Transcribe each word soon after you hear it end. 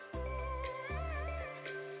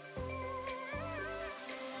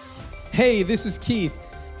Hey, this is Keith.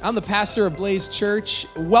 I'm the pastor of Blaze Church.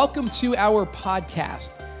 Welcome to our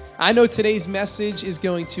podcast. I know today's message is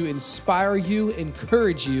going to inspire you,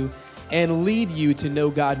 encourage you, and lead you to know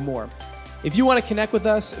God more. If you want to connect with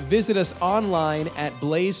us, visit us online at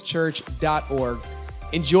blazechurch.org.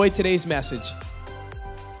 Enjoy today's message.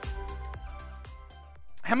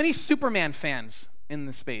 How many Superman fans in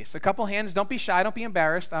the space? A couple hands. Don't be shy. Don't be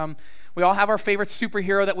embarrassed. We all have our favorite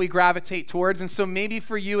superhero that we gravitate towards, and so maybe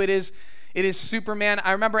for you it is Superman.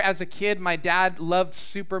 I remember as a kid, my dad loved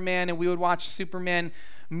Superman, and we would watch Superman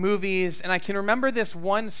movies, and I can remember this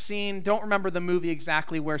one scene, don't remember the movie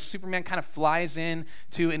exactly, where Superman kind of flies in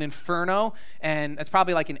to an inferno, and that's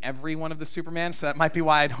probably like in every one of the Superman, so that might be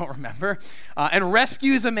why I don't remember, and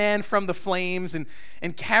rescues a man from the flames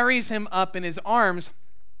and carries him up in his arms.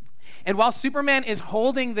 And while Superman is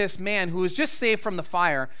holding this man who was just saved from the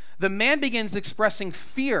fire, the man begins expressing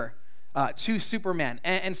fear to Superman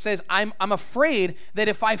and says, I'm afraid that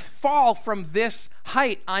if I fall from this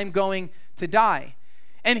height, I'm going to die.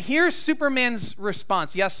 And here's Superman's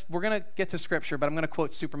response. Yes, we're going to get to scripture, but I'm going to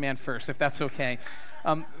quote Superman first, if that's okay.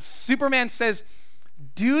 Superman says,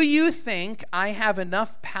 "Do you think I have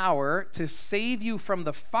enough power to save you from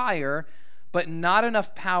the fire, but not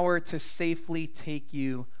enough power to safely take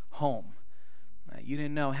you home?" You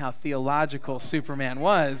didn't know how theological Superman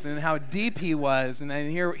was and how deep he was. And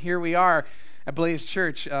here we are at Blaze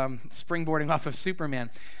Church, springboarding off of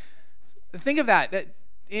Superman. Think of that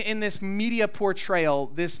in this media portrayal,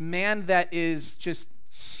 this man that is just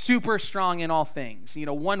super strong in all things,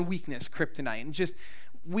 one weakness, kryptonite, and just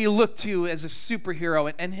we look to as a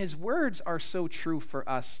superhero, and his words are so true for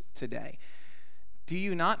us today. Do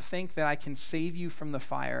you not think that I can save you from the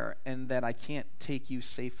fire and that I can't take you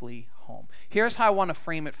safely home? Here's how I want to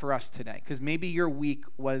frame it for us today, because maybe your week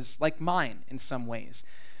was like mine in some ways,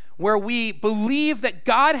 where we believe that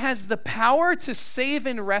God has the power to save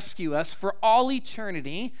and rescue us for all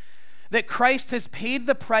eternity, that Christ has paid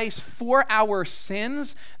the price for our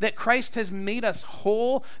sins, that Christ has made us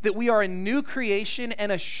whole, that we are a new creation and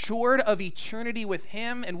assured of eternity with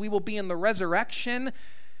Him, and we will be in the resurrection,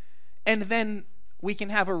 and then we can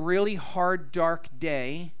have a really hard, dark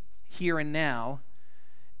day here and now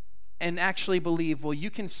and actually believe, well,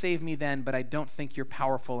 you can save me then, but I don't think you're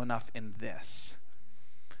powerful enough in this.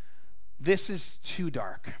 This is too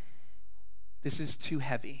dark. This is too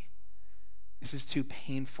heavy. This is too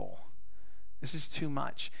painful. This is too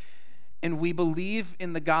much. And we believe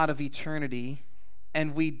in the God of eternity,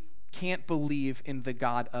 and we can't believe in the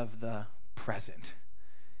God of the present.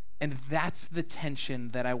 And that's the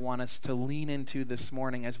tension that I want us to lean into this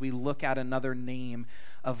morning as we look at another name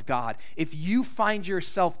of God. If you find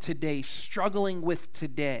yourself today struggling with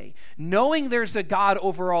today, knowing there's a God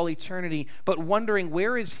over all eternity, but wondering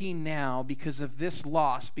where is He now because of this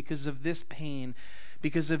loss, because of this pain,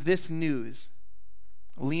 because of this news,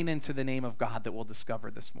 lean into the name of God that we'll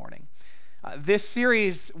discover this morning. This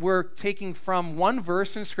series we're taking from one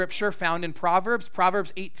verse in Scripture found in Proverbs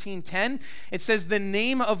 18:10. It says, "The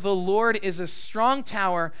name of the Lord is a strong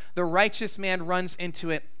tower. The righteous man runs into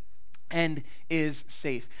it and is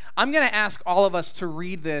safe." I'm going to ask all of us to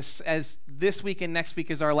read this, as this week and next week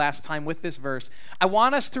is our last time with this verse. I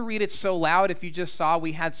want us to read it so loud. If you just saw,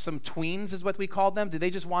 we had some tweens is what we called them. Did they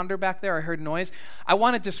just wander back there? I heard noise. I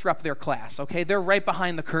want to disrupt their class, okay? They're right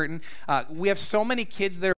behind the curtain. We have so many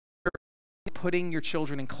kids that are putting your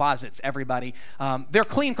children in closets, everybody. They're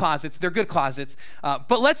clean closets. They're good closets.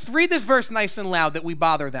 But let's read this verse nice and loud that we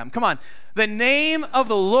bother them. Come on. "The name of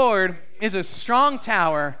the Lord is a strong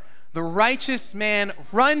tower. The righteous man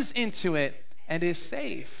runs into it and is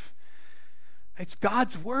safe." It's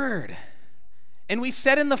God's word. And we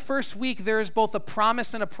said in the first week, there is both a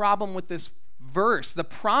promise and a problem with this verse. The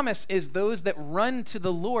promise is those that run to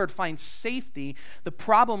the Lord find safety. The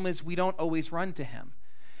problem is we don't always run to Him.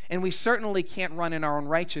 And we certainly can't run in our own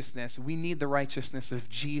righteousness. We need the righteousness of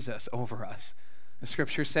Jesus over us. The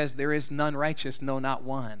Scripture says there is none righteous, no, not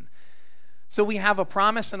one. So we have a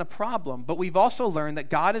promise and a problem, but we've also learned that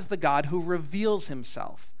God is the God who reveals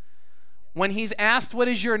Himself. When He's asked, "What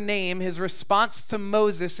is your name?" his response to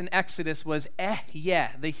Moses in Exodus was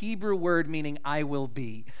Ehyeh, the Hebrew word meaning "I will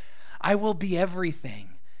be." I will be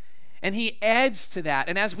everything. And He adds to that.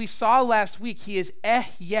 And as we saw last week, He is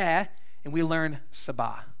Ehyeh, and we learned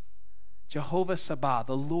Sabah. Jehovah Sabah,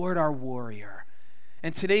 the Lord our warrior.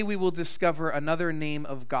 And today we will discover another name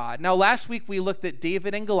of God. Now, last week we looked at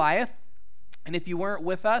David and Goliath. And if you weren't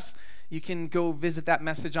with us, you can go visit that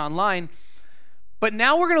message online. But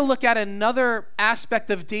now we're going to look at another aspect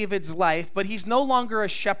of David's life, but he's no longer a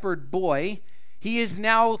shepherd boy. He is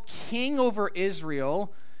now king over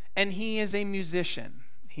Israel, and he is a musician.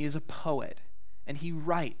 He is a poet, and he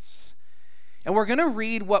writes. And we're going to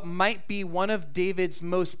read what might be one of David's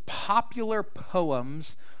most popular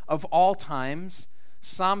poems of all times,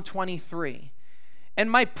 Psalm 23. And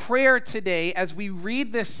my prayer today, as we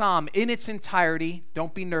read this psalm in its entirety,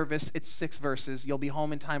 don't be nervous, it's 6 verses. You'll be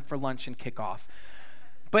home in time for lunch and kickoff.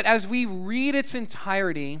 But as we read its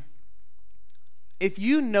entirety, if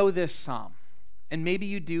you know this psalm, and maybe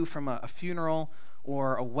you do from a funeral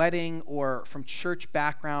or a wedding or from church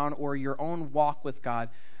background or your own walk with God,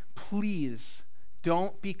 please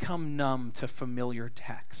don't become numb to familiar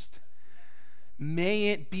text. May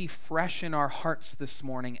it be fresh in our hearts this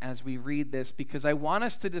morning as we read this, because I want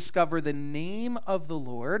us to discover the name of the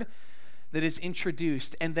Lord that is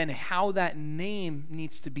introduced and then how that name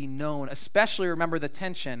needs to be known, especially remember the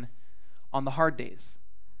tension on the hard days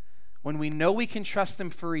when we know we can trust him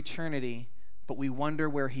for eternity, but we wonder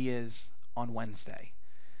where he is on Wednesday.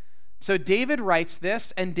 So David writes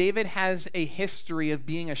this, and David has a history of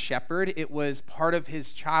being a shepherd. It was part of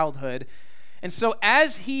his childhood. And so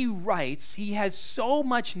as he writes, he has so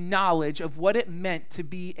much knowledge of what it meant to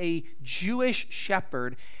be a Jewish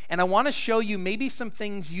shepherd. And I want to show you maybe some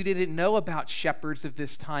things you didn't know about shepherds of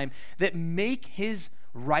this time that make his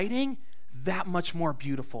writing that much more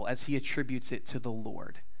beautiful as he attributes it to the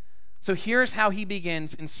Lord. So here's how he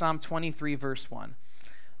begins in Psalm 23, verse 1.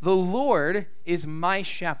 The Lord is my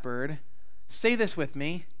shepherd. Say this with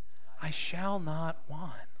me. I shall not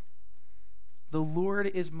want. The Lord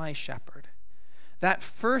is my shepherd. That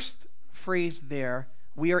first phrase there,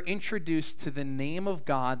 we are introduced to the name of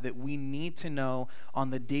God that we need to know on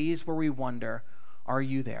the days where we wonder, are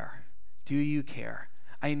you there? Do you care?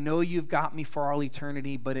 I know you've got me for all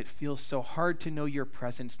eternity, but it feels so hard to know your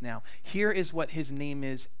presence now. Here is what his name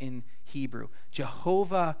is in Hebrew.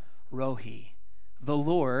 Jehovah Rohi, the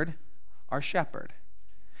Lord, our shepherd.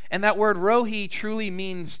 And that word Rohi truly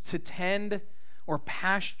means to tend or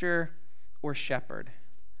pasture or shepherd.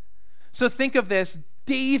 So think of this.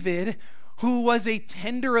 David, who was a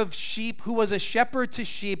tender of sheep, who was a shepherd to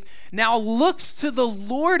sheep, now looks to the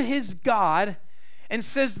Lord his God and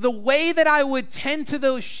says, the way that I would tend to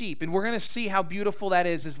those sheep, and we're going to see how beautiful that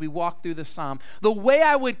is as we walk through the psalm, the way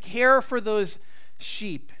I would care for those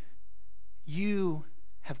sheep, you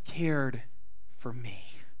have cared for me.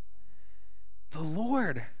 The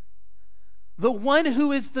Lord, the one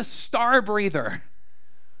who is the star breather,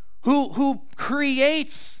 who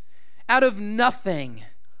creates out of nothing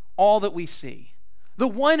all that we see. The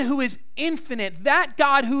one who is infinite, that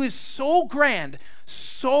God who is so grand,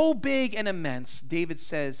 so big and immense. David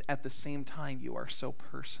says, at the same time, you are so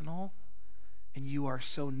personal and you are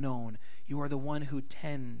so known. You are the one who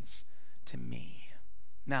tends to me.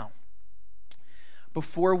 Now,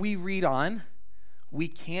 before we read on, we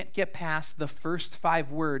can't get past the first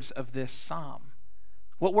 5 words of this psalm.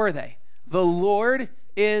 What were they? The Lord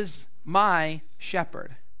is my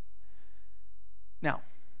shepherd. Now,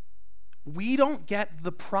 we don't get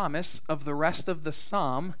the promise of the rest of the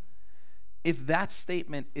psalm if that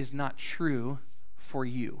statement is not true for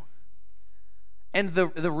you. And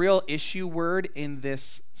the real issue word in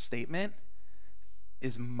this statement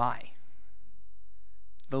is my.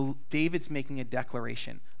 David's making a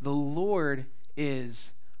declaration. The Lord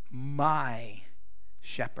is my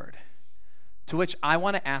shepherd. To which I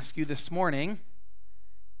want to ask you this morning,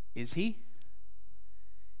 is he?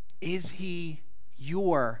 Is he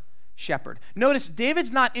your shepherd? Notice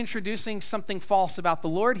David's not introducing something false about the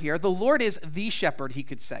Lord here. The Lord is the shepherd, he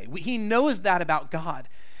could say. He knows that about God.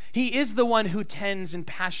 He is the one who tends and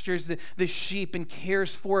pastures the sheep and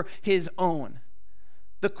cares for his own.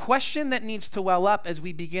 The question that needs to well up as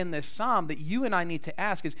we begin this psalm that you and I need to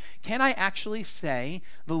ask is, can I actually say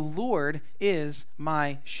the Lord is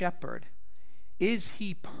my shepherd? Is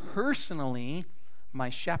he personally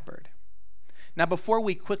my shepherd? Now, before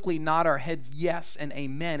we quickly nod our heads yes and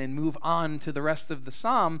amen and move on to the rest of the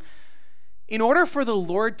psalm, in order for the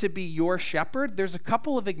Lord to be your shepherd, there's a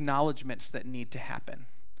couple of acknowledgments that need to happen.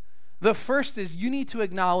 The first is you need to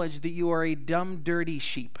acknowledge that you are a dumb, dirty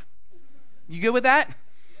sheep. You good with that?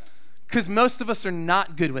 Because most of us are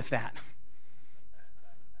not good with that.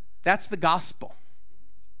 That's the gospel.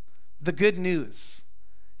 The good news.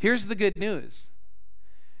 Here's the good news.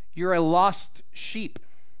 You're a lost sheep.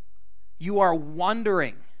 You are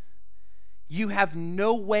wandering. You have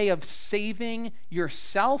no way of saving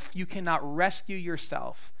yourself. You cannot rescue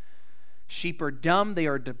yourself. Sheep are dumb. They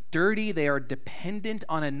are dirty. They are dependent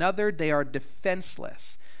on another. They are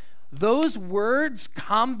defenseless. Those words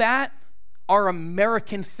combat our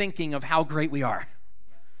American thinking of how great we are.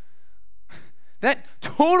 That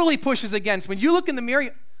totally pushes against, when you look in the mirror,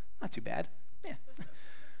 not too bad. Yeah,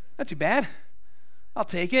 not too bad. I'll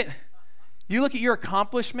take it. You look at your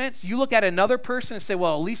accomplishments, you look at another person and say,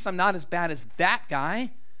 well, at least I'm not as bad as that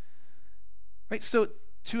guy. Right? So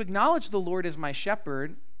to acknowledge the Lord as my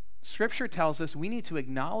shepherd, Scripture tells us we need to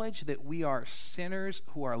acknowledge that we are sinners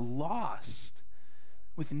who are lost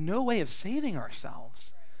with no way of saving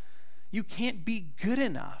ourselves. You can't be good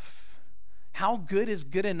enough. How good is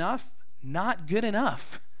good enough? Not good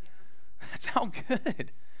enough. That's how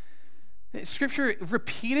good. Scripture,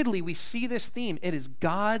 repeatedly, we see this theme. It is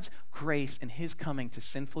God's grace and his coming to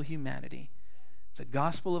sinful humanity. It's a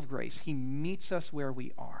gospel of grace. He meets us where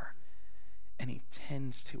we are, and he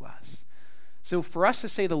tends to us. So for us to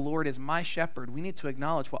say the Lord is my shepherd, we need to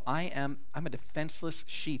acknowledge, well, I'm a defenseless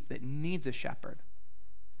sheep that needs a shepherd.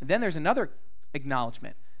 And then there's another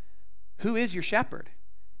acknowledgement. Who is your shepherd?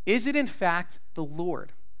 Is it in fact the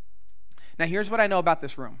Lord? Now here's what I know about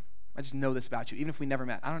this room. I just know this about you, even if we never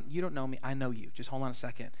met. You don't know me. I know you. Just hold on a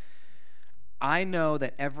second. I know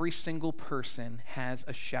that every single person has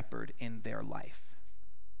a shepherd in their life.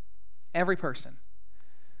 Every person.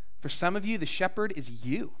 For some of you, the shepherd is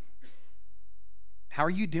you. How are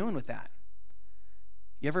you doing with that?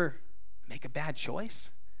 You ever make a bad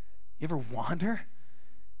choice? You ever wander?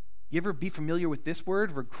 You ever be familiar with this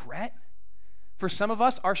word, regret? For some of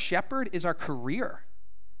us, our shepherd is our career.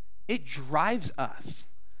 It drives us.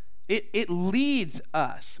 It leads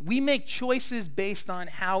us. We make choices based on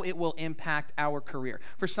how it will impact our career.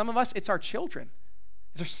 For some of us, it's our children.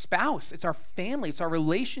 It's our spouse. It's our family. It's our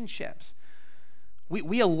relationships.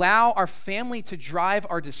 We allow our family to drive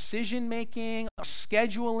our decision-making, our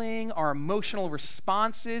scheduling, our emotional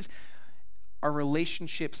responses. Our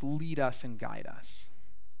relationships lead us and guide us.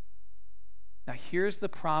 Now, here's the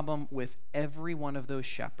problem with every one of those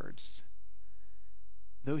shepherds.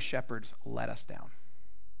 Those shepherds let us down.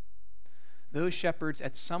 Those shepherds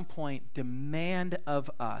at some point demand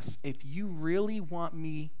of us, if you really want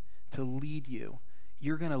me to lead you,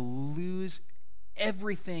 you're going to lose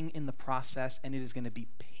everything in the process, and it is going to be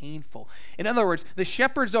painful. In other words, the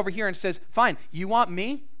shepherd's over here and says, fine, you want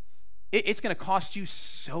me? It's going to cost you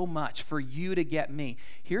so much for you to get me.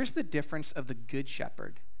 Here's the difference of the good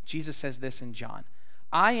shepherd. Jesus says this in John.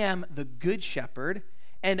 I am the good shepherd,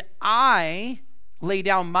 and I lay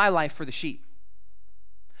down my life for the sheep.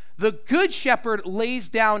 The good shepherd lays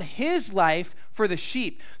down his life for the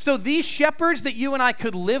sheep. So these shepherds that you and I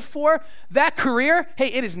could live for, that career, hey,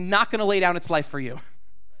 it is not going to lay down its life for you.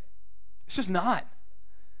 It's just not.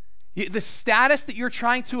 The status that you're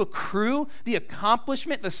trying to accrue, the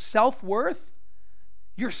accomplishment, the self-worth,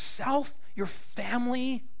 yourself, your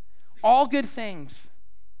family, all good things.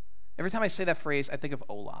 Every time I say that phrase, I think of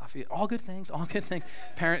Olaf. All good things, all good things.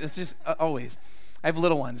 Parent, it's just always. I have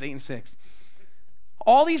little ones, 8 and 6.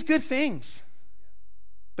 All these good things,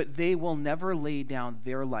 but they will never lay down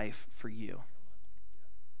their life for you.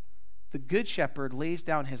 The good shepherd lays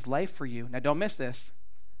down his life for you. Now don't miss this.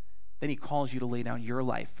 Then he calls you to lay down your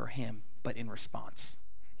life for him, but in response.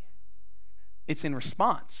 It's in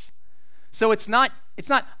response. So it's not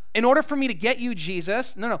in order for me to get you,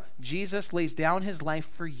 Jesus. No. Jesus lays down his life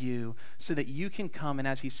for you so that you can come, and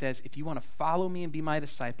as he says, if you want to follow me and be my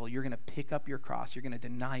disciple, you're going to pick up your cross, you're going to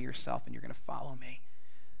deny yourself, and you're going to follow me.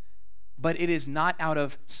 But it is not out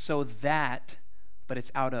of so that, but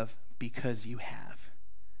it's out of because you have.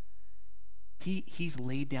 He's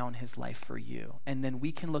laid down his life for you. And then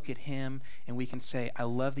we can look at him and we can say, I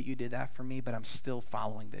love that you did that for me, but I'm still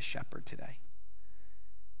following this shepherd today.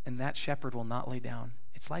 And that shepherd will not lay down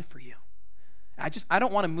its life for you. I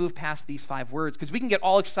don't want to move past these 5 words because we can get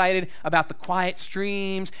all excited about the quiet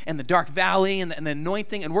streams and the dark valley and the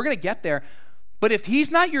anointing, and we're going to get there. But if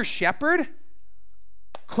he's not your shepherd,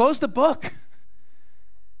 close the book.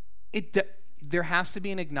 There has to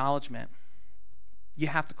be an acknowledgement. You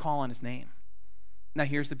have to call on his name. Now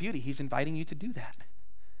here's the beauty. He's inviting you to do that.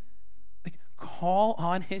 Like, call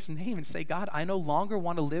on his name and say, God, I no longer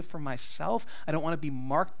want to live for myself. I don't want to be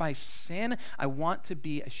marked by sin. I want to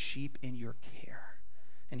be a sheep in your care.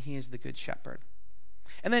 And he is the good shepherd.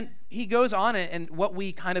 And then he goes on, and what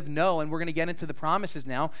we kind of know, and we're going to get into the promises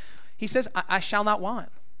now, he says, I shall not want.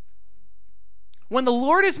 When the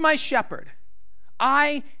Lord is my shepherd,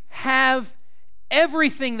 I have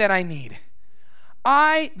everything that I need.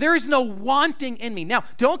 There is no wanting in me. Now,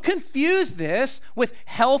 don't confuse this with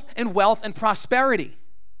health and wealth and prosperity.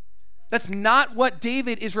 That's not what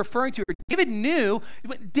David is referring to.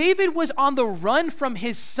 David was on the run from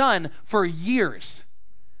his son for years.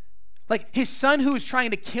 Like his son who was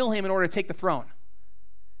trying to kill him in order to take the throne.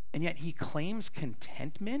 And yet he claims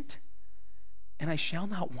contentment, and I shall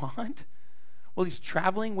not want. Well, he's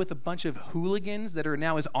traveling with a bunch of hooligans that are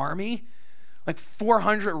now his army. like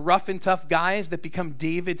 400 rough and tough guys that become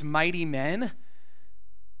David's mighty men.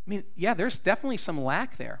 I mean, yeah, there's definitely some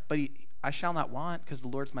lack there, but I shall not want because the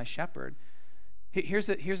Lord's my shepherd. Here's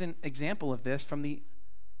an example of this from the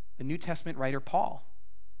New Testament writer Paul.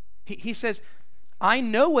 He says, I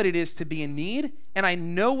know what it is to be in need, and I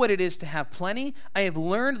know what it is to have plenty. I have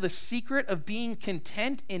learned the secret of being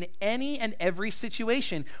content in any and every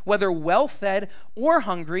situation, whether well-fed or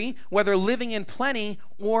hungry, whether living in plenty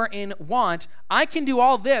or in want. I can do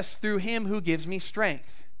all this through him who gives me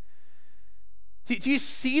strength. Do you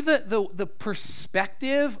see the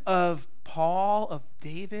perspective of Paul, of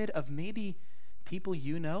David, of maybe people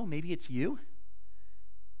you know? Maybe it's you.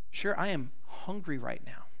 Sure, I am hungry right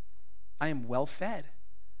now. I am well fed.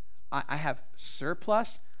 I have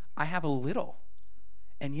surplus. I have a little.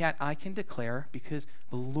 And yet I can declare, because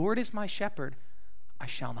the Lord is my shepherd, I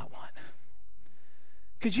shall not want.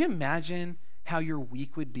 Could you imagine how your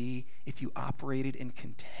week would be if you operated in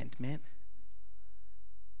contentment?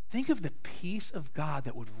 Think of the peace of God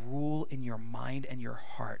that would rule in your mind and your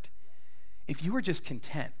heart if you were just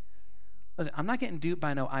content. Listen, I'm not getting duped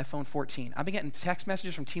by no iPhone 14. I've been getting text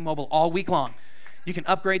messages from T-Mobile all week long. You can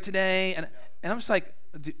upgrade today. And I'm just like,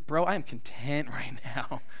 bro, I am content right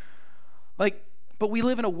now. Like, but we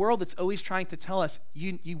live in a world that's always trying to tell us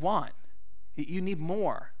you want. You need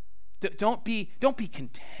more. Don't be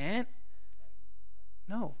content.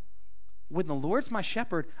 No. When the Lord's my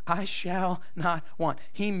shepherd, I shall not want.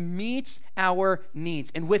 He meets our needs.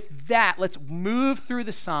 And with that, let's move through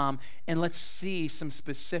the psalm and let's see some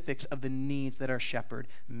specifics of the needs that our shepherd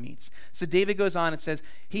meets. So David goes on and says,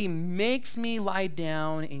 he makes me lie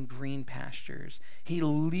down in green pastures. He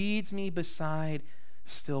leads me beside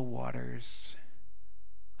still waters.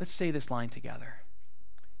 Let's say this line together.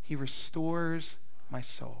 He restores my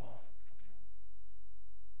soul.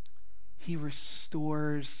 He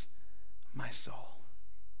restores my soul.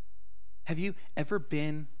 Have you ever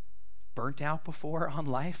been burnt out before on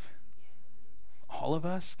life? All of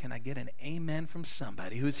us. Can I get an amen from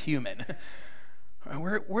somebody who's human?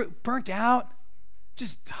 We're burnt out,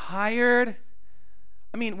 just tired.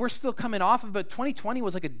 I mean, we're still coming off of, but 2020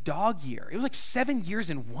 was like a dog year. It was like 7 years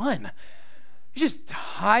in one. You're just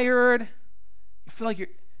tired. You feel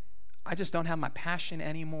like I just don't have my passion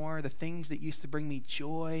anymore. The things that used to bring me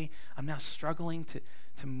joy, I'm now struggling to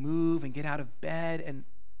move and get out of bed, and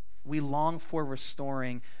we long for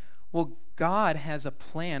restoring. Well, God has a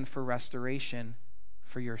plan for restoration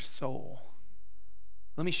for your soul.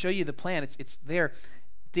 Let me show you the plan. It's there.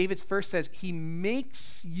 David's verse says, he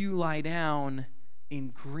makes you lie down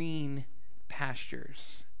in green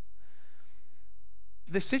pastures.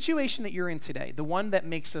 The situation that you're in today, the one that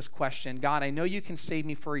makes us question, God, I know you can save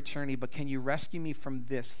me for eternity, but can you rescue me from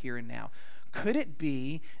this here and now? Could it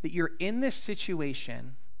be that you're in this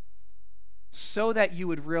situation so that you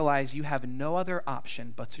would realize you have no other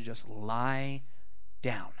option but to just lie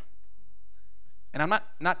down? And I'm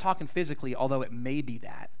not talking physically, although it may be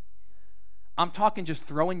that. I'm talking just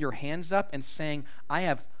throwing your hands up and saying,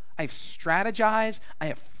 I've strategized, I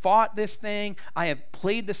have fought this thing, I have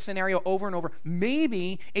played this scenario over and over.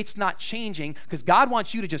 Maybe it's not changing because God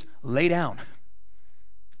wants you to just lay down.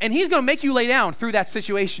 And he's going to make you lay down through that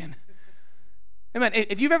situation. Amen.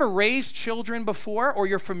 If you've ever raised children before, or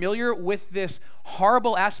you're familiar with this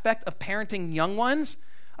horrible aspect of parenting young ones,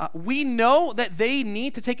 we know that they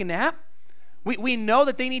need to take a nap. We know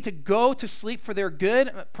that they need to go to sleep for their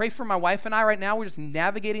good. Pray for my wife and I right now. We're just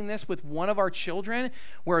navigating this with one of our children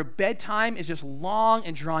where bedtime is just long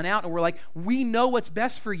and drawn out. And we're like, we know what's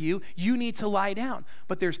best for you. You need to lie down.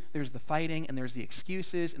 But there's the fighting, and there's the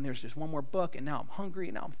excuses, and there's just one more book, and now I'm hungry,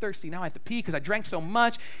 and now I'm thirsty. Now I have to pee because I drank so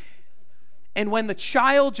much. And when the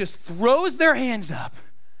child just throws their hands up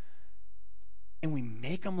and we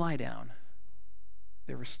make them lie down,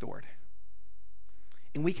 they're restored.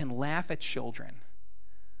 And we can laugh at children,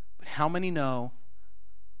 but how many know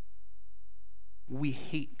we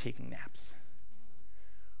hate taking naps?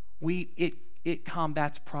 It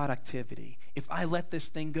combats productivity. If I let this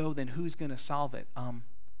thing go, then who's going to solve it?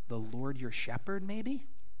 The Lord your shepherd, maybe?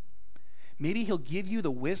 Maybe he'll give you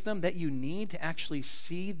the wisdom that you need to actually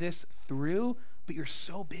see this through, but you're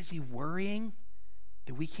so busy worrying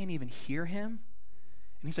that we can't even hear him.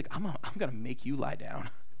 And he's like, I'm going to make you lie down.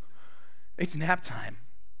 It's nap time.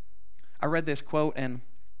 I read this quote, and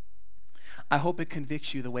I hope it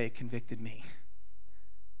convicts you the way it convicted me.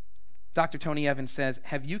 Dr. Tony Evans says,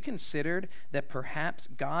 have you considered that perhaps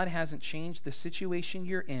God hasn't changed the situation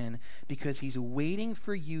you're in because he's waiting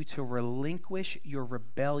for you to relinquish your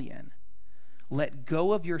rebellion, let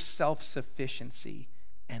go of your self-sufficiency,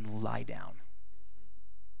 and lie down?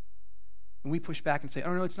 And we push back and say,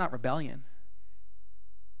 oh, no, it's not rebellion.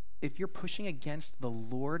 if you're pushing against the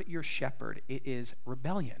Lord your shepherd, it is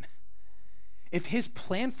rebellion. If his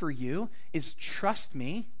plan for you is trust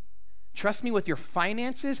me with your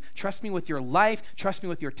finances, trust me with your life, trust me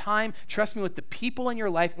with your time, trust me with the people in your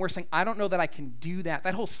life, and we're saying, I don't know that I can do that.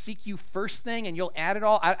 That whole seek you first thing and you'll add it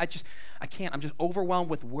all. I can't. I'm just overwhelmed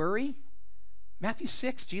with worry. Matthew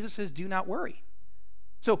 6, Jesus says, do not worry.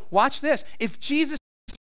 So watch this. If Jesus,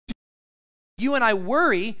 you and I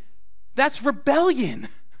worry, that's rebellion.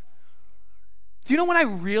 Do you know when I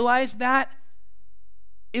realized that?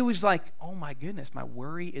 It was like, oh my goodness, my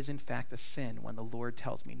worry is in fact a sin when the Lord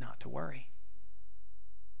tells me not to worry,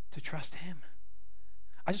 to trust him.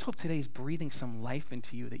 I just hope today is breathing some life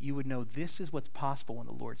into you, that you would know this is what's possible when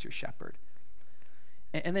the Lord's your shepherd.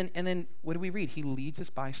 And then what do we read? He leads us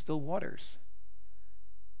by still waters.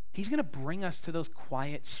 He's going to bring us to those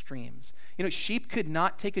quiet streams. You know, sheep could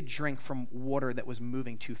not take a drink from water that was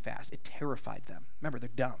moving too fast. It terrified them. Remember, they're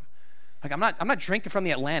dumb. Like, I'm not drinking from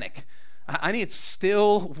the Atlantic. I need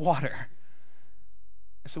still water.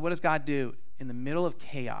 And so what does God do? In the middle of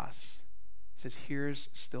chaos, he says, here's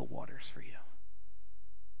still waters for you.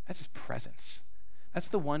 That's his presence. That's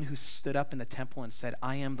the one who stood up in the temple and said,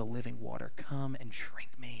 I am the living water. Come and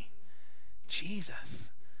drink me.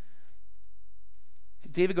 Jesus.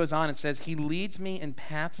 David goes on and says, he leads me in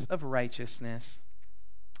paths of righteousness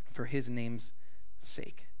for his name's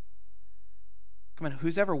sake. Come on,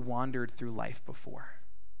 who's ever wandered through life before?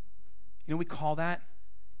 You know what we call that?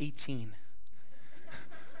 18.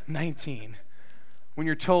 19. When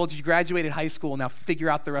you're told you graduated high school, now figure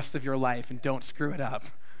out the rest of your life and don't screw it up.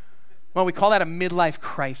 Well, we call that a midlife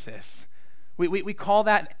crisis. We call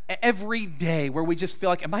that every day where we just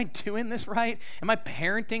feel like, am I doing this right? Am I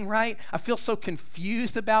parenting right? I feel so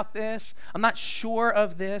confused about this. I'm not sure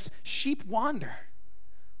of this. Sheep wander.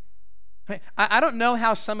 I don't know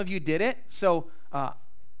how some of you did it. So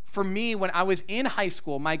for me, when I was in high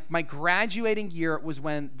school, my graduating year was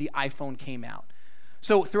when the iPhone came out.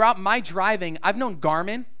 So throughout my driving, I've known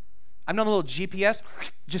Garmin. I've known a little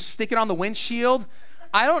GPS. Just stick it on the windshield.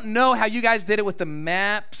 I don't know how you guys did it with the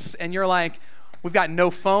maps, and you're like, we've got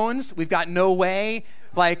no phones, we've got no way.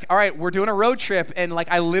 Like, all right, we're doing a road trip, and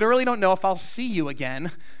like, I literally don't know if I'll see you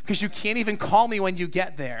again because you can't even call me when you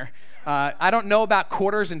get there. I don't know about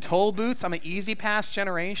quarters and toll booths. I'm an easy pass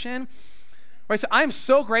generation. Right, so I'm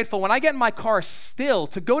so grateful when I get in my car still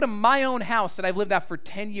to go to my own house that I've lived at for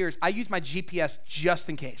 10 years. I use my GPS just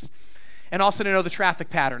in case, and also to know the traffic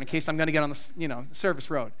pattern in case I'm going to get on the service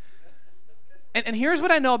road. And here's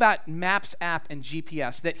what I know about Maps app and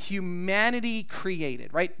GPS that humanity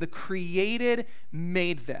created, right? The created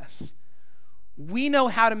made this. We know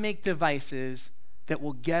how to make devices that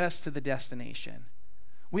will get us to the destination.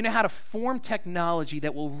 We know how to form technology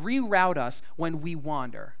that will reroute us when we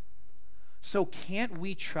wander. So can't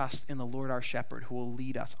we trust in the Lord our shepherd who will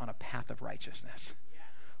lead us on a path of righteousness?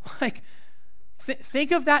 Yeah. Like,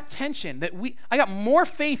 think of that tension that I got more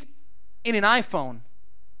faith in an iPhone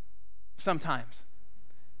sometimes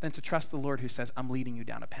than to trust the Lord who says, I'm leading you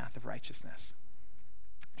down a path of righteousness.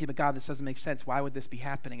 Yeah, but God, this doesn't make sense. Why would this be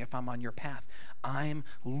happening if I'm on your path? I'm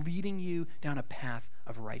leading you down a path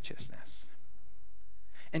of righteousness.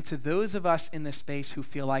 And to those of us in this space who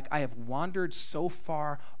feel like I have wandered so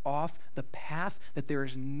far off the path that there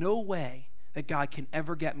is no way that God can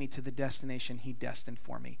ever get me to the destination he destined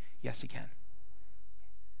for me, yes, he can.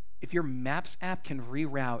 If your Maps app can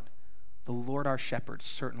reroute, the Lord our shepherd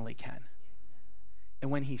certainly can. And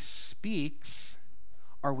when he speaks,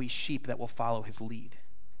 are we sheep that will follow his lead?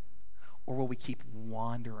 Or will we keep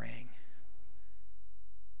wandering?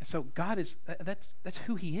 And so God is, that's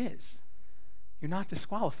who he is. You're not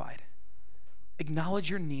disqualified. Acknowledge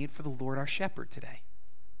your need for the Lord our shepherd today.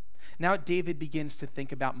 Now David begins to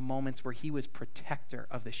think about moments where he was protector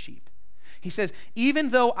of the sheep. He says, even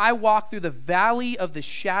though I walk through the valley of the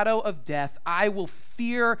shadow of death, I will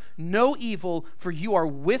fear no evil, for you are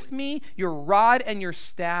with me, your rod and your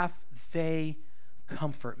staff, they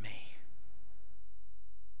comfort me.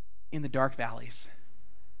 In the dark valleys,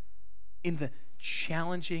 in the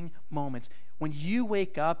challenging moments, when you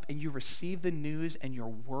wake up and you receive the news and your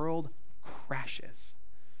world crashes,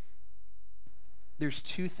 there's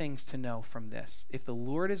two things to know from this. If the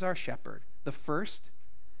Lord is our shepherd, the first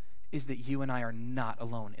is that you and I are not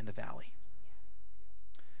alone in the valley.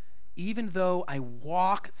 Even though I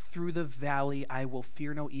walk through the valley, I will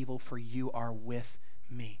fear no evil, for you are with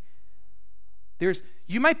me.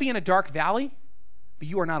 You might be in a dark valley, but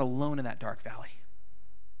you are not alone in that dark valley.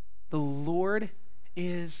 The Lord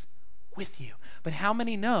is with you. But how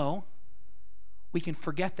many know we can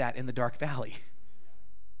forget that in the dark valley?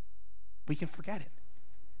 We can forget it.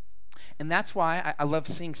 And that's why I love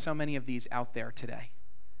seeing so many of these out there today.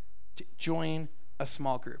 Join a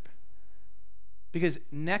small group. Because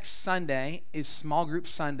next Sunday is Small Group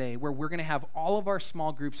Sunday, where we're going to have all of our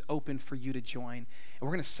small groups open for you to join. And we're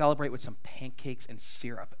going to celebrate with some pancakes and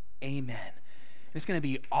syrup. Amen. It's going to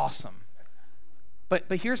be awesome. But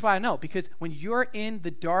here's why I know. Because when you're in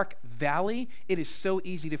the dark valley, it is so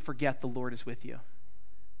easy to forget the Lord is with you.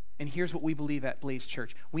 And here's what we believe at Blaze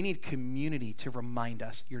Church. We need community to remind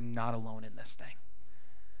us you're not alone in this thing.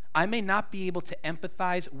 I may not be able to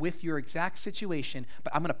empathize with your exact situation,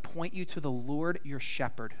 but I'm going to point you to the Lord, your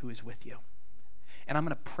shepherd, who is with you. And I'm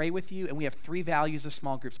going to pray with you, and we have 3 values of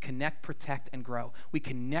small groups: connect, protect, and grow. We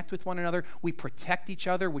connect with one another, we protect each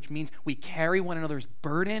other, which means we carry one another's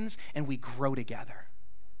burdens, and we grow together.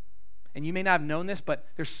 And you may not have known this, but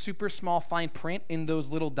there's super small fine print in those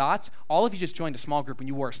little dots. All of you just joined a small group and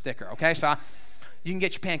you wore a sticker, okay? So you can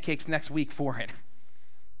get your pancakes next week for it.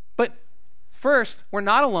 But first, we're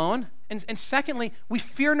not alone. And secondly, we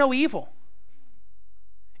fear no evil.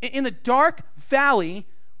 In the dark valley,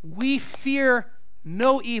 we fear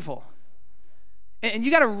no evil. And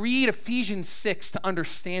you got to read Ephesians 6 to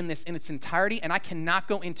understand this in its entirety, and I cannot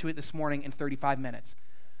go into it this morning in 35 minutes.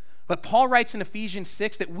 But Paul writes in Ephesians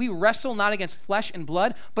 6 that we wrestle not against flesh and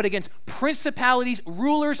blood, but against principalities,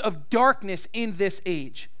 rulers of darkness in this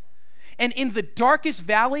age. And in the darkest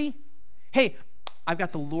valley, hey, I've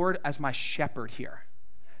got the Lord as my shepherd here.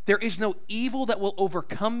 There is no evil that will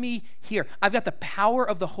overcome me here. I've got the power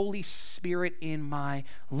of the Holy Spirit in my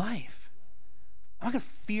life. I'm not going to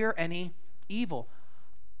fear any evil.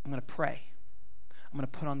 I'm going to pray. I'm going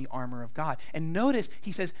to put on the armor of God. And notice,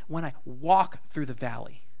 he says, when I walk through the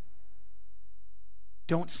valley,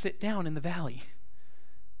 don't sit down in the valley.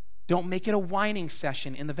 Don't make it a whining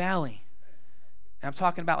session in the valley. And I'm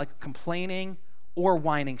talking about like complaining or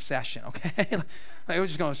whining session, okay? I'm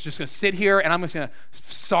just going to sit here and I'm just going to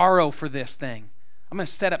sorrow for this thing. I'm going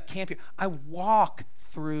to set up camp here. I walk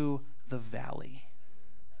through the valley.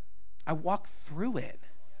 I walk through it.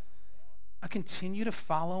 I continue to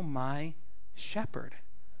follow my shepherd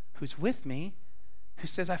who's with me, who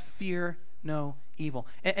says, I fear no evil.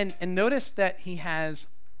 And notice that he has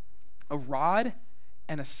a rod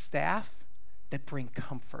and a staff that bring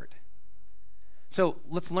comfort. So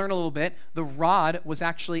let's learn a little bit. The rod was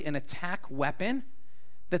actually an attack weapon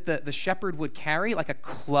that the shepherd would carry, like a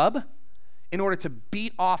club, in order to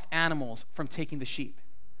beat off animals from taking the sheep.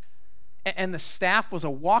 And the staff was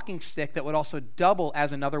a walking stick that would also double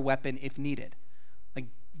as another weapon if needed, like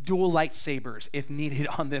dual lightsabers if needed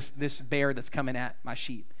on this bear that's coming at my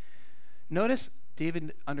sheep. Notice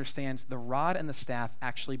David understands the rod and the staff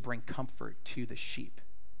actually bring comfort to the sheep.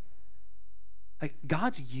 Like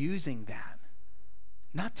God's using that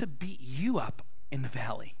not to beat you up in the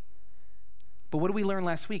valley. But what did we learn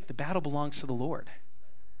last week? The battle belongs to the Lord.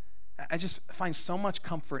 I just find so much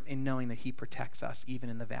comfort in knowing that he protects us even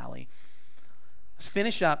in the valley. Let's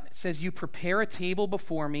finish up. It says, you prepare a table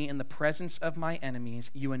before me in the presence of my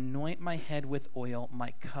enemies. You anoint my head with oil.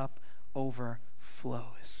 My cup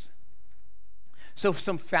overflows. So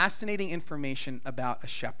some fascinating information about a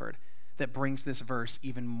shepherd that brings this verse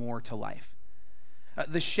even more to life.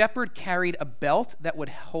 The shepherd carried a belt that would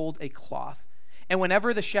hold a cloth. And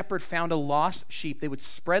whenever the shepherd found a lost sheep, they would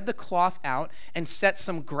spread the cloth out and set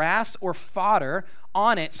some grass or fodder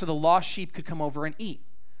on it so the lost sheep could come over and eat.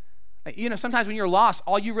 You know, sometimes when you're lost,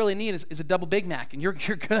 all you really need is a double Big Mac, and you're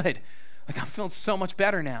good. Like, I'm feeling so much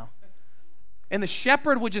better now. And the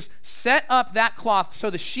shepherd would just set up that cloth so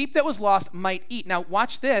the sheep that was lost might eat. Now,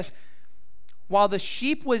 watch this. While the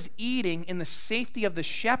sheep was eating in the safety of the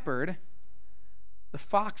shepherd, the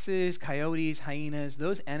foxes, coyotes, hyenas,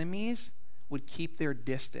 those enemies would keep their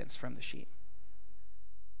distance from the sheep.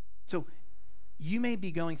 So you may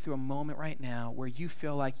be going through a moment right now where you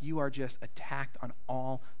feel like you are just attacked on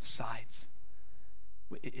all sides.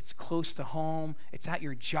 It's close to home. It's at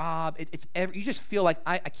your job. You just feel like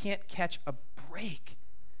I can't catch a break.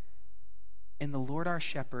 And the Lord our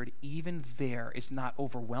shepherd, even there, is not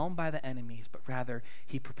overwhelmed by the enemies, but rather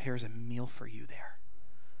he prepares a meal for you there.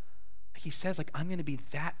 He says, like, I'm going to be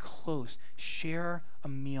that close. Share a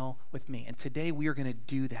meal with me. And today we are going to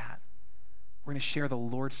do that. We're going to share the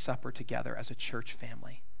Lord's Supper together as a church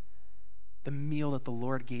family. The meal that the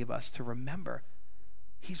Lord gave us to remember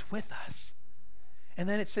he's with us. And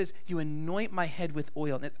then it says, you anoint my head with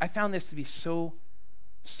oil. And I found this to be so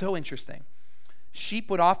interesting.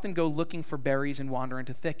 Sheep would often go looking for berries and wander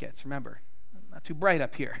into thickets. Remember, not too bright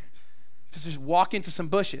up here. Just walk into some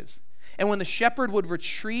bushes. And when the shepherd would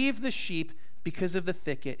retrieve the sheep because of the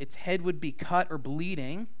thicket, its head would be cut or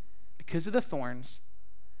bleeding because of the thorns.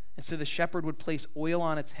 And so the shepherd would place oil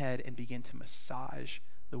on its head and begin to massage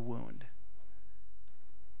the wound.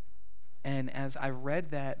 And as I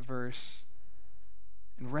read that verse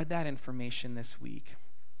and read that information this week,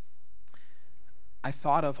 I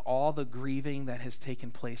thought of all the grieving that has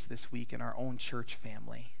taken place this week in our own church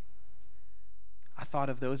family. I thought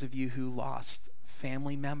of those of you who lost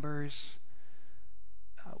family members.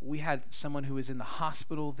 We had someone who was in the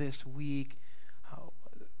hospital this week.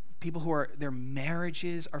 People who their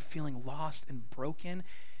marriages are feeling lost and broken.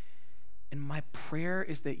 And my prayer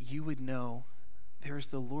is that you would know there is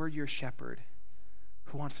the Lord your shepherd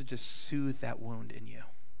who wants to just soothe that wound in you.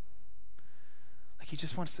 Like he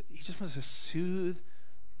just wants to soothe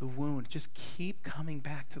the wound. Just keep coming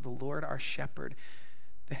back to the Lord our shepherd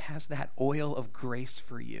that has that oil of grace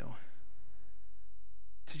for you.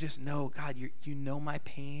 To just know, God, you know my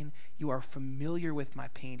pain. You are familiar with my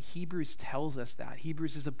pain. Hebrews tells us that.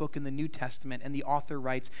 Hebrews is a book in the New Testament, and the author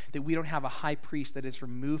writes that we don't have a high priest that is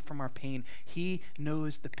removed from our pain. He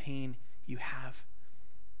knows the pain you have.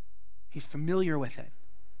 He's familiar with it.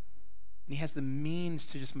 And he has the means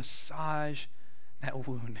to just massage that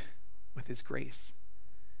wound with his grace.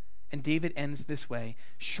 And David ends this way: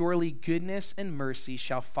 surely goodness and mercy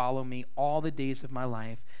shall follow me all the days of my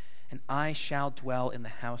life, and I shall dwell in the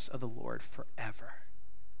house of the Lord forever.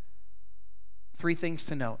 3 things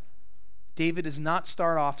to note. David does not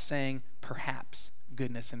start off saying, perhaps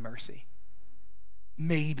goodness and mercy.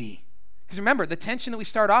 Maybe. Because remember, the tension that we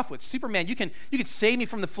start off with, Superman, you can save me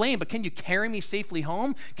from the flame, but can you carry me safely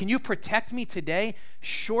home? Can you protect me today?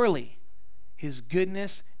 Surely his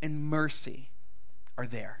goodness and mercy are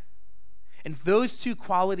there. And those 2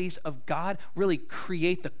 qualities of God really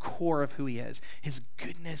create the core of who he is: his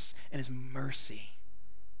goodness and his mercy.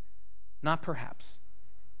 Not perhaps.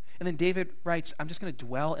 And then David writes, I'm just going to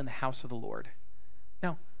dwell in the house of the Lord.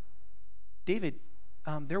 Now, David,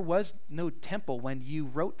 there was no temple when you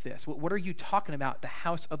wrote this. What are you talking about, the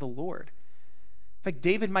house of the Lord? In fact,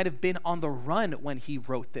 David might have been on the run when he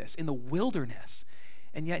wrote this, in the wilderness.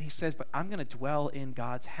 And yet he says, but I'm going to dwell in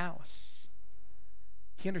God's house.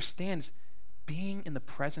 He understands being in the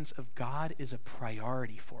presence of God is a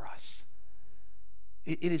priority for us.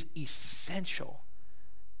 It is essential.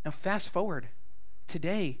 Now, fast forward.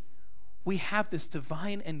 Today, we have this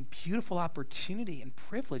divine and beautiful opportunity and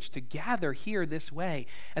privilege to gather here this way,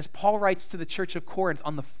 as Paul writes to the church of Corinth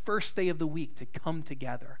on the first day of the week, to come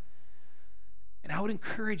together. And I would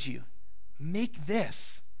encourage you, make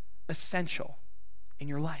this essential in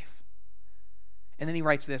your life. And then he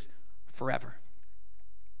writes this: forever.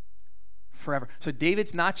 Forever. So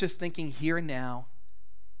David's not just thinking here and now,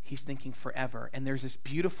 he's thinking forever. And there's this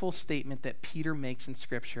beautiful statement that Peter makes in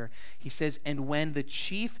Scripture. He says, and when the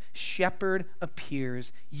chief shepherd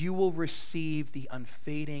appears, you will receive the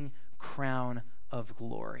unfading crown of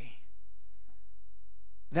glory.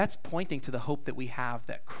 That's pointing to the hope that we have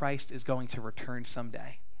that Christ is going to return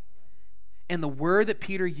someday. And the word that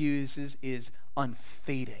Peter uses is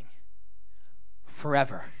unfading,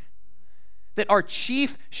 forever. That our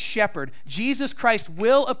chief shepherd, Jesus Christ,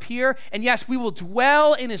 will appear, and yes, we will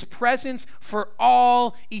dwell in his presence for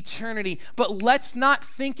all eternity. But let's not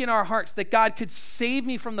think in our hearts that God could save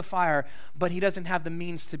me from the fire, but he doesn't have the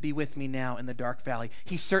means to be with me now in the dark valley.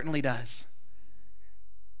 He certainly does.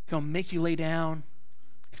 He's going to make you lay down.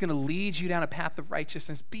 He's going to lead you down a path of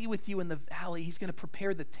righteousness, be with you in the valley. He's going to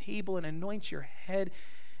prepare the table and anoint your head,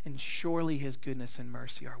 and surely his goodness and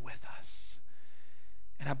mercy are with us.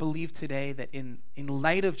 And I believe today that in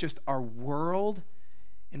light of just our world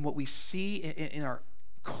and what we see in our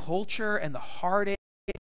culture and the heartache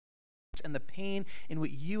and the pain and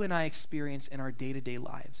what you and I experience in our day-to-day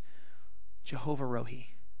lives, Jehovah Rohi,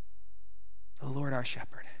 the Lord our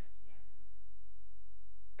shepherd,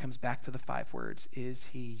 comes back to the 5 words: is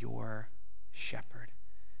he your shepherd?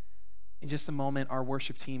 In just a moment, our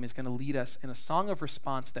worship team is going to lead us in a song of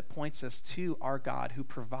response that points us to our God who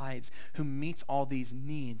provides, who meets all these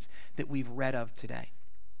needs that we've read of today.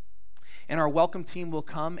 And our welcome team will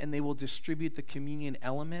come and they will distribute the communion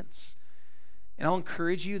elements. And I'll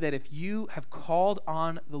encourage you that if you have called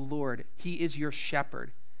on the Lord, he is your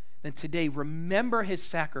shepherd, then today remember his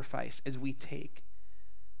sacrifice as we take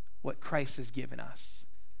what Christ has given us.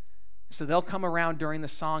 So they'll come around during the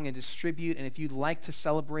song and distribute, and if you'd like to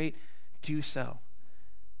celebrate, do so.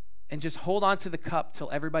 And just hold on to the cup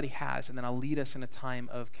till everybody has, and then I'll lead us in a time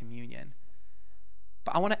of communion.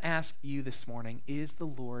 But I want to ask you this morning, is the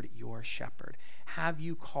Lord your shepherd? Have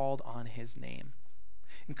you called on his name?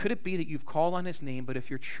 And could it be that you've called on his name, but if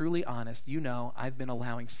you're truly honest, you know I've been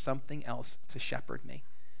allowing something else to shepherd me.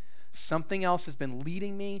 Something else has been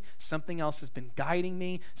leading me. Something else has been guiding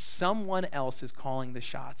me. Someone else is calling the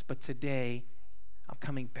shots. But today, I'm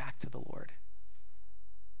coming back to the Lord.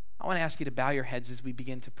 I want to ask you to bow your heads as we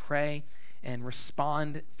begin to pray and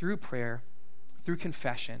respond through prayer, through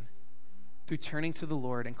confession, through turning to the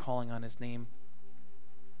Lord and calling on his name.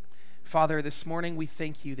 Father, this morning we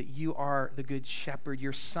thank you that you are the good shepherd.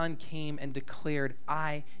 Your son came and declared,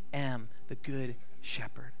 I am the good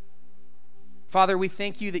shepherd. Father, we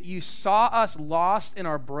thank you that you saw us lost in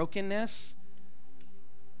our brokenness,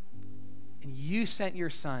 and you sent your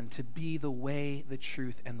son to be the way, the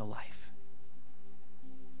truth, and the life.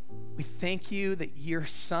 We thank you that your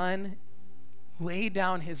son laid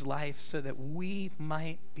down his life so that we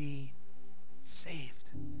might be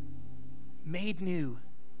saved, made new.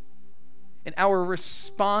 And our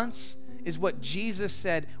response is what Jesus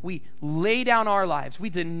said. We lay down our lives. We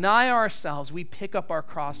deny ourselves. We pick up our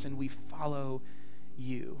cross and we follow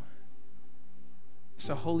you.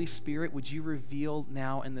 So Holy Spirit, would you reveal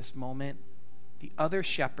now in this moment the other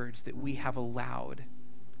shepherds that we have allowed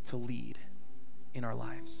to lead in our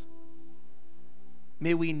lives?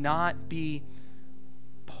 May we not be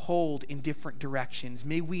pulled in different directions.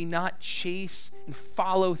 May we not chase and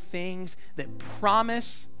follow things that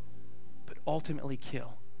promise but ultimately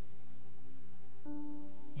kill.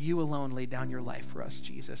 You alone laid down your life for us,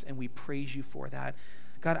 Jesus, and we praise you for that.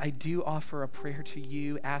 God, I do offer a prayer to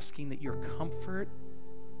you, asking that your comfort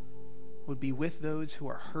would be with those who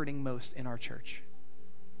are hurting most in our church,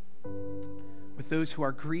 with those who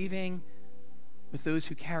are grieving, with those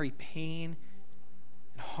who carry pain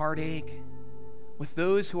and heartache, with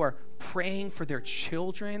those who are praying for their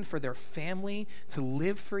children, for their family to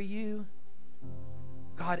live for you.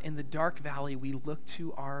 God, in the dark valley, we look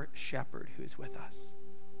to our shepherd who is with us.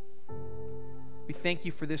 We thank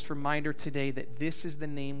you for this reminder today that this is the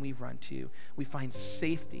name we run to. We find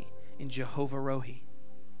safety in Jehovah Rohi,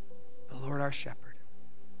 the Lord our shepherd.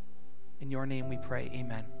 In your name we pray,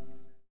 amen.